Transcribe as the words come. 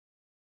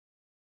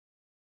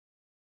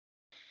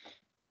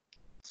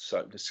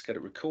So let's get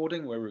it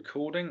recording. We're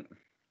recording.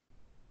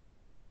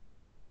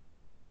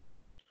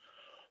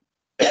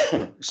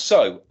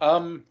 So,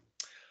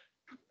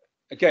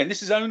 again,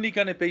 this is only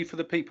going to be for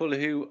the people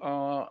who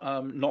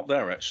are not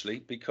there, actually,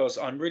 because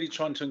I'm really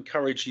trying to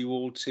encourage you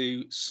all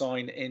to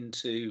sign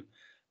into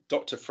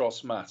Dr.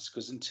 Frost Maths,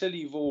 because until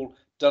you've all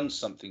done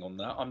something on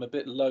that, I'm a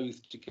bit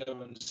loath to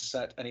go and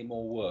set any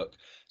more work.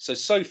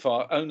 So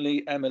far,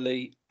 only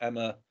Emily,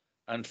 Emma,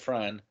 and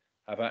Fran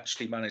have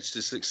actually managed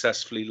to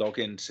successfully log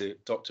into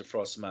Dr.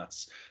 Frost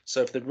Maths.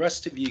 So if the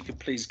rest of you could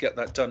please get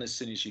that done as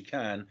soon as you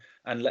can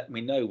and let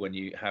me know when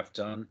you have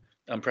done,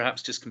 and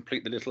perhaps just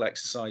complete the little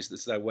exercise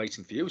that's there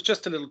waiting for you. It was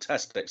just a little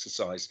test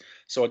exercise,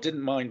 so I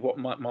didn't mind what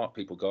mark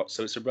people got,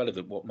 so it's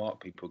irrelevant what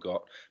mark people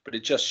got, but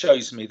it just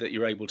shows me that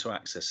you're able to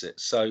access it.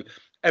 So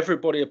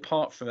everybody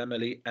apart from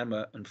Emily,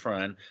 Emma and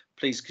Fran,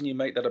 please can you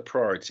make that a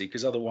priority,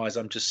 because otherwise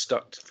I'm just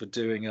stuck for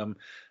doing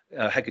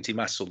Hegarty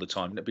maths all the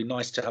time, and it'd be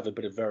nice to have a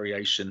bit of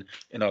variation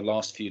in our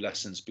last few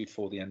lessons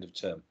before the end of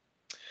term.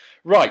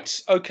 Right,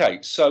 okay,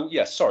 so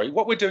yes, sorry,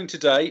 what we're doing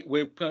today,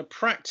 we're going to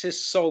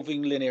practice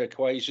solving linear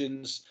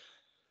equations,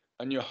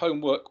 and your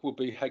homework will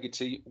be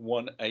Hegarty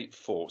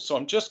 184. So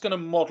I'm just going to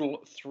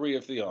model 3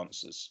 of the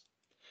answers.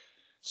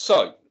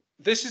 So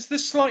this is the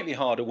slightly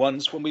harder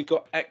ones when we've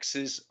got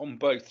x's on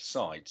both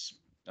sides.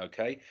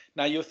 Okay,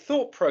 now your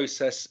thought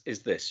process is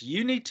this: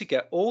 you need to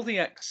get all the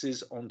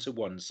x's onto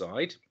one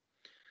side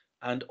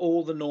and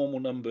all the normal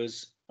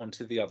numbers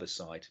onto the other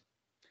side.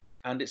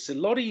 And it's a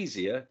lot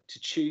easier to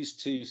choose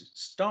to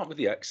start with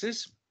the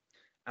x's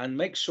and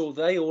make sure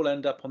they all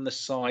end up on the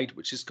side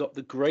which has got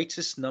the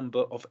greatest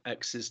number of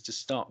x's to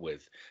start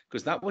with,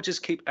 because that will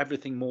just keep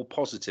everything more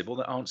positive, all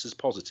the answers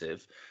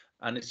positive,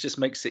 and it just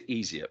makes it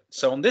easier.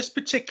 So on this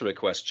particular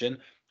question,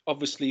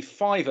 obviously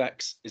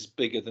 5x is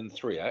bigger than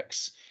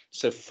 3x,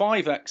 so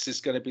 5x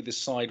is going to be the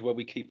side where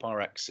we keep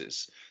our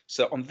x's.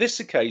 So on this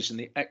occasion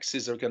the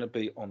x's are going to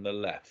be on the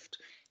left,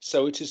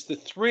 so it is the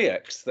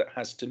 3x that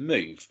has to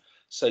move.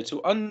 So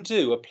to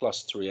undo a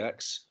plus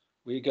 3x,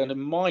 we're going to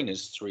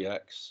minus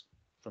 3x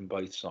from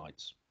both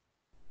sides.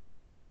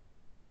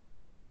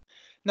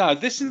 Now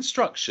this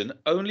instruction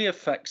only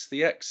affects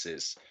the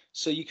x's,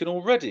 so you can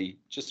already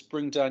just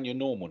bring down your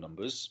normal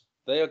numbers.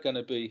 They are going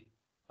to be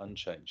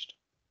unchanged.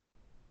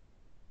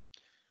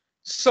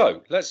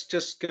 So let's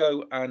just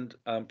go and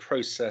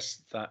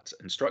process that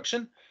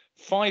instruction.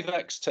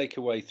 5x take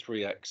away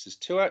 3x is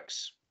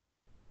 2x.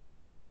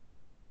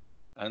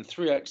 And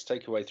 3x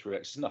take away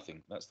 3x is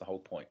nothing. That's the whole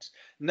point.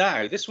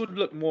 Now, this would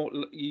look more,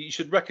 you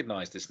should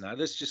recognize this now.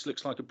 This just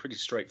looks like a pretty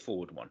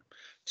straightforward one.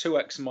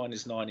 2x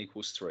minus 9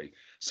 equals 3.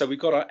 So we've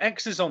got our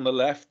x's on the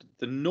left.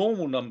 The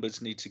normal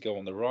numbers need to go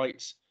on the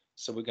right.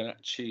 So we're going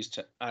to choose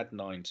to add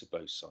 9 to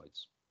both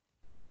sides.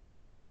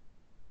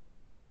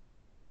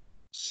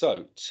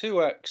 So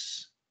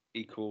 2x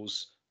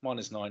equals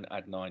minus 9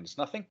 add 9 is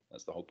nothing.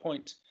 That's the whole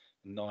point.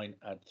 9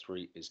 add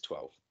 3 is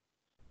 12.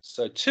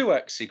 So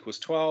 2x equals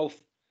 12.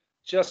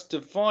 Just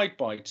divide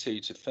by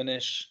 2 to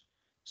finish.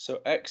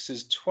 So x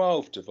is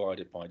 12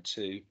 divided by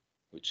 2,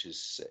 which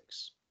is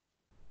 6.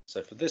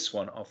 So for this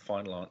one, our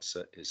final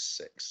answer is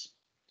 6.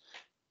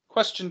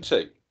 Question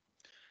 2.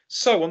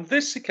 So on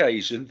this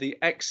occasion, the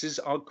x's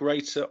are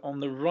greater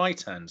on the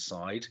right-hand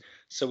side.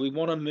 So we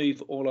want to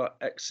move all our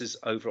x's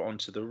over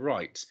onto the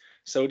right.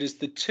 So it is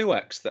the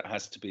 2x that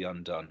has to be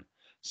undone.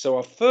 So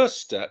our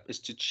first step is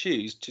to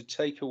choose to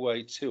take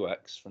away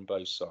 2x from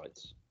both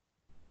sides.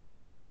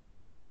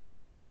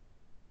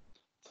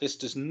 This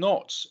does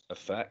not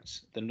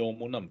affect the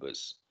normal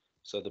numbers,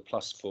 so the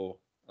plus 4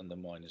 and the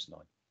minus 9.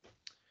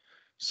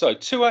 So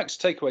 2x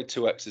take away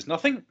 2x is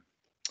nothing.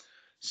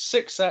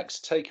 6x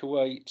take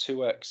away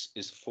 2x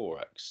is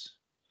 4x.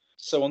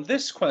 So on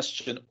this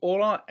question,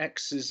 all our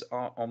x's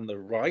are on the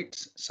right,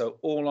 so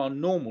all our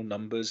normal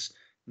numbers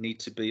need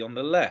to be on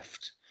the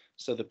left.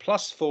 So the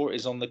plus 4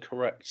 is on the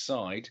correct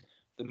side.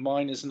 The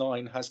minus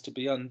 9 has to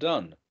be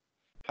undone.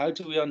 How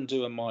do we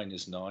undo a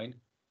minus 9?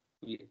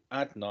 We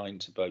add 9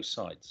 to both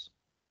sides.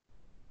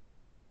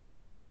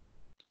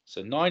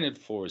 So 9 and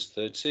 4 is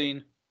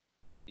 13,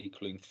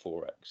 equaling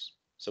 4x.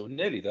 So we're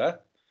nearly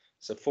there.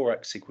 So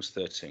 4x equals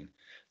 13.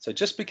 So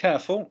just be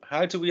careful.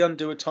 How do we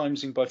undo a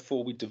timesing by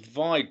 4? We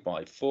divide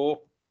by 4.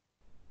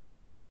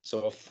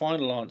 So our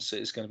final answer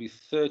is going to be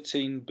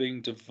 13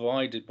 being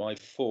divided by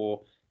 4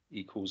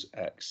 equals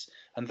x.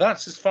 And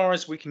that's as far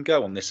as we can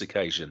go on this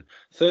occasion.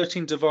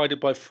 13 divided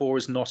by 4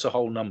 is not a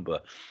whole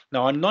number.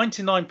 Now I'm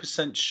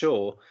 99%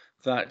 sure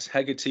that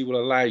Hegarty will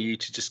allow you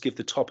to just give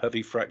the top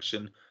heavy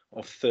fraction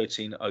of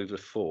 13 over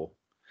 4.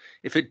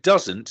 If it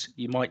doesn't,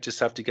 you might just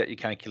have to get your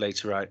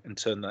calculator out and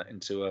turn that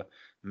into a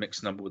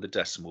mixed number with a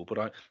decimal,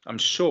 but I'm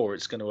sure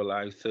it's going to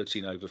allow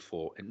 13 over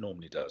 4. It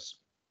normally does.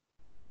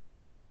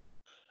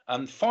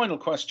 And final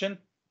question.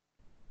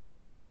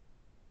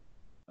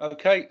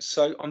 Okay,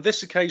 so on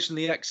this occasion,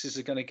 the x's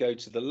are going to go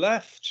to the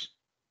left.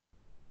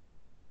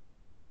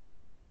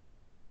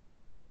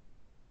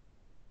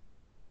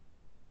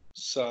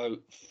 So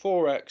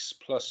 4x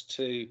plus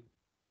 2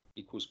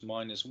 equals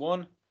minus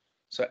 1.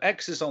 So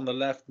x is on the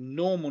left,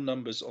 normal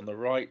numbers on the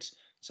right.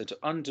 So to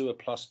undo a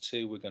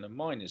 +2, we're going to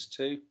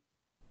 -2.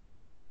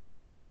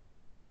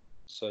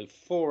 So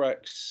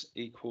 4x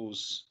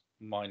equals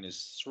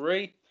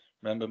 -3.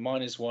 Remember,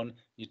 -1,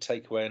 you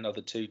take away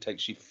another 2,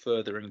 takes you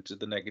further into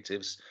the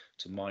negatives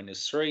to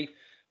 -3.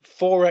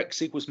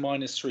 4x equals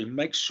 -3.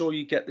 Make sure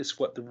you get this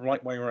the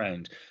right way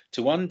around.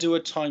 To undo a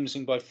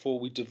timesing by 4,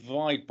 we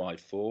divide by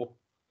 4.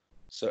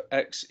 So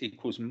x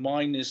equals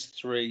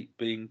 -3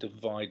 being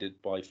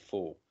divided by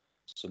 4.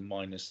 So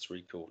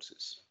 -3/4.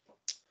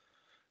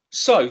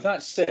 So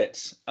that's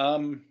it.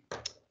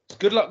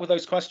 Good luck with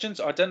those questions.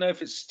 I don't know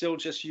if it's still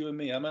just you and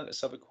me, Emma.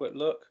 Let's have a quick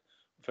look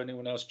if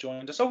anyone else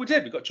joined us. Oh, we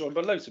did. We got joined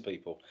by loads of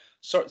people.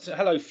 So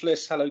hello,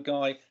 Fliss. Hello,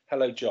 Guy.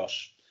 Hello,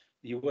 Josh.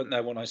 You weren't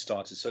there when I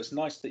started, so it's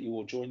nice that you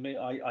all joined me.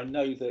 I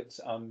know that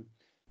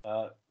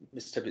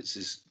Miss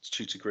Tibbets's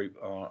tutor group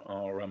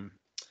are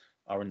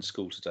in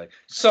school today.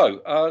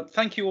 So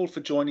thank you all for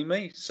joining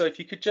me. So if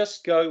you could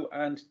just go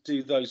and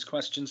do those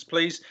questions,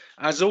 please.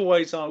 As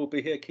always, I will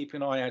be here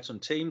keeping an eye out on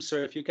Teams.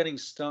 So if you're getting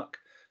stuck,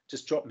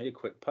 just drop me a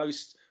quick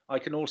post. I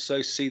can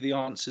also see the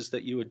answers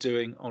that you are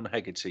doing on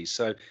Hegarty.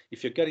 So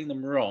if you're getting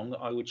them wrong,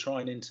 I will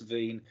try and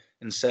intervene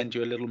and send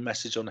you a little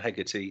message on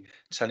Hegarty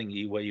telling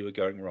you where you were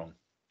going wrong.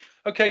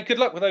 Okay, good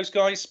luck with those,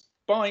 guys.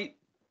 Bye.